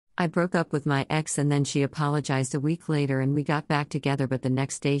I broke up with my ex and then she apologized a week later and we got back together, but the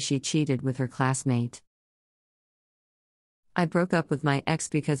next day she cheated with her classmate. I broke up with my ex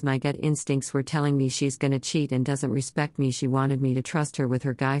because my gut instincts were telling me she's gonna cheat and doesn't respect me. She wanted me to trust her with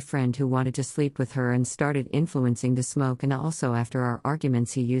her guy friend who wanted to sleep with her and started influencing to smoke, and also after our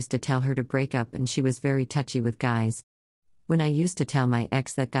arguments he used to tell her to break up, and she was very touchy with guys. When I used to tell my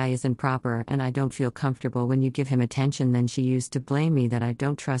ex that guy isn't proper and I don't feel comfortable when you give him attention, then she used to blame me that I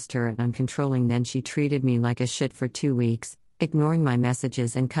don't trust her and I'm controlling. Then she treated me like a shit for 2 weeks, ignoring my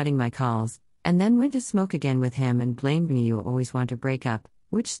messages and cutting my calls, and then went to smoke again with him and blamed me. You always want to break up,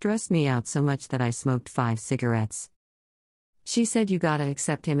 which stressed me out so much that I smoked 5 cigarettes. She said you gotta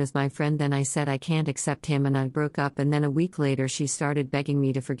accept him as my friend. Then I said I can't accept him and I broke up, and then a week later she started begging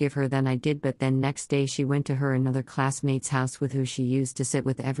me to forgive her. Then I did, but then next day she went to her another classmate's house with who she used to sit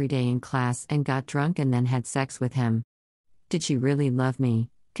with every day in class and got drunk and then had sex with him. Did she really love me,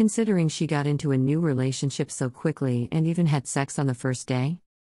 considering she got into a new relationship so quickly and even had sex on the first day?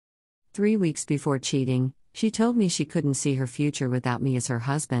 3 weeks before cheating, she told me she couldn't see her future without me as her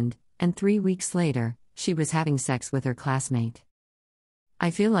husband, and 3 weeks later, she was having sex with her classmate. I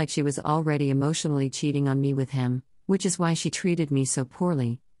feel like she was already emotionally cheating on me with him, which is why she treated me so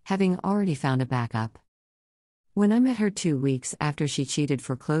poorly, having already found a backup. When I met her 2 weeks after she cheated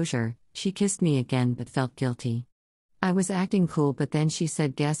for closure, she kissed me again but felt guilty. I was acting cool, but then she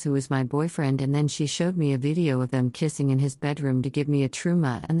said, "Guess who is my boyfriend?" and then she showed me a video of them kissing in his bedroom to give me a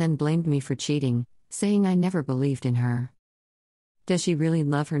trauma and then blamed me for cheating, saying I never believed in her. Does she really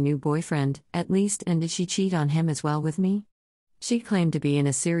love her new boyfriend, at least, and did she cheat on him as well with me? She claimed to be in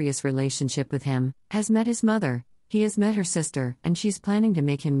a serious relationship with him, has met his mother, he has met her sister, and she's planning to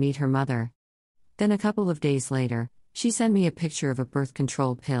make him meet her mother. Then a couple of days later, she sent me a picture of a birth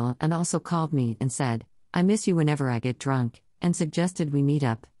control pill and also called me and said, "I miss you whenever I get drunk," and suggested we meet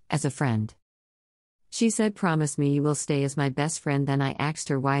up, as a friend. She said, "Promise me you will stay as my best friend." Then I asked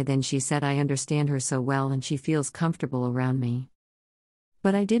her why. Then she said, "I understand her so well and she feels comfortable around me."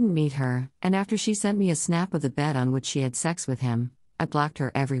 But I didn't meet her, and after she sent me a snap of the bed on which she had sex with him, I blocked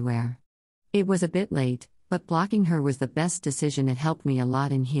her everywhere. It was a bit late, but blocking her was the best decision. It helped me a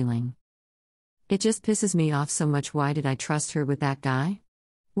lot in healing. It just pisses me off so much. Why did I trust her with that guy?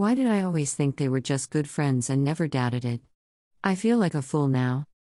 Why did I always think they were just good friends and never doubted it? I feel like a fool now,